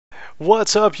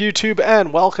What's up, YouTube,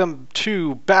 and welcome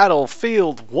to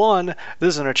Battlefield 1. This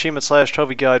is an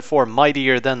achievement/trophy guide for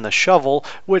Mightier Than the Shovel,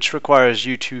 which requires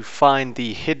you to find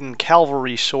the hidden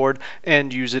cavalry sword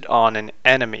and use it on an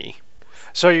enemy.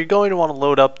 So you're going to want to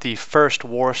load up the first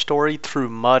war story through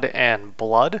Mud and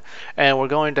Blood, and we're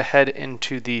going to head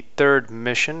into the third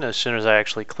mission as soon as I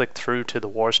actually click through to the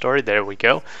war story. There we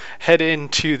go. Head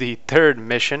into the third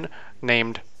mission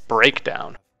named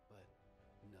Breakdown.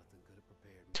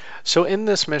 So in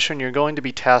this mission, you're going to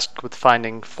be tasked with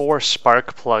finding 4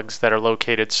 spark plugs that are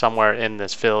located somewhere in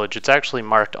this village. It's actually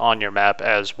marked on your map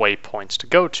as waypoints to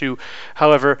go to.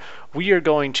 However, we are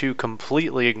going to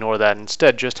completely ignore that.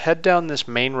 Instead, just head down this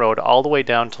main road all the way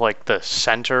down to like the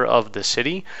center of the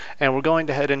city, and we're going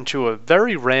to head into a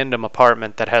very random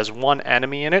apartment that has one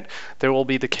enemy in it. There will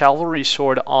be the cavalry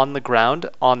sword on the ground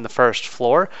on the first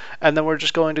floor, and then we're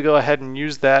just going to go ahead and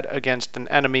use that against an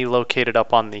enemy located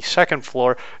up on the second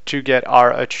floor to get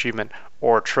our achievement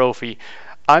or trophy.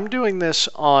 I'm doing this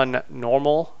on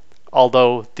normal,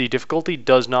 although the difficulty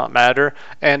does not matter,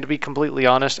 and to be completely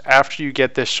honest, after you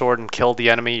get this sword and kill the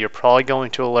enemy, you're probably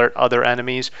going to alert other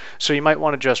enemies, so you might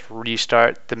want to just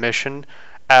restart the mission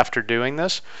after doing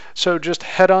this. So just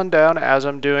head on down as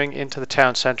I'm doing into the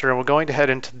town center, and we're going to head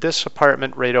into this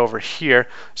apartment right over here.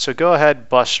 So go ahead,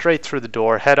 bust straight through the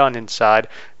door, head on inside,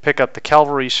 pick up the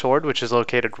cavalry sword, which is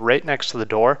located right next to the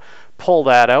door, pull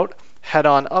that out, head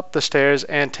on up the stairs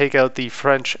and take out the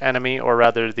French enemy, or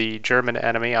rather the German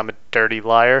enemy, I'm a dirty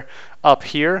liar, up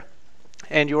here,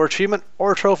 and your achievement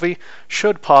or trophy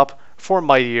should pop for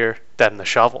Mightier Than the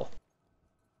Shovel.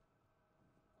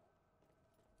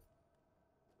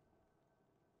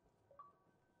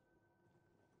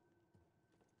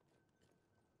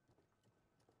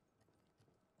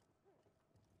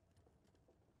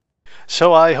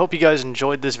 So I hope you guys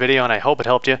enjoyed this video, and I hope it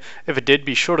helped you. If it did,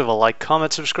 be sure to like,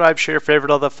 comment, subscribe, share,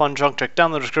 favorite, all that fun junk. Check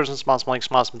down the description, some links,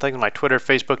 some things, my Twitter,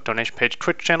 Facebook, donation page,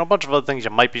 Twitch channel, a bunch of other things you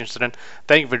might be interested in.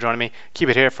 Thank you for joining me. Keep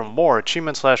it here for more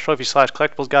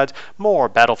achievement/trophy/collectibles guides, more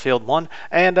Battlefield 1,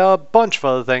 and a bunch of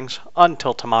other things.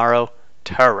 Until tomorrow,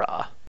 ta-ra.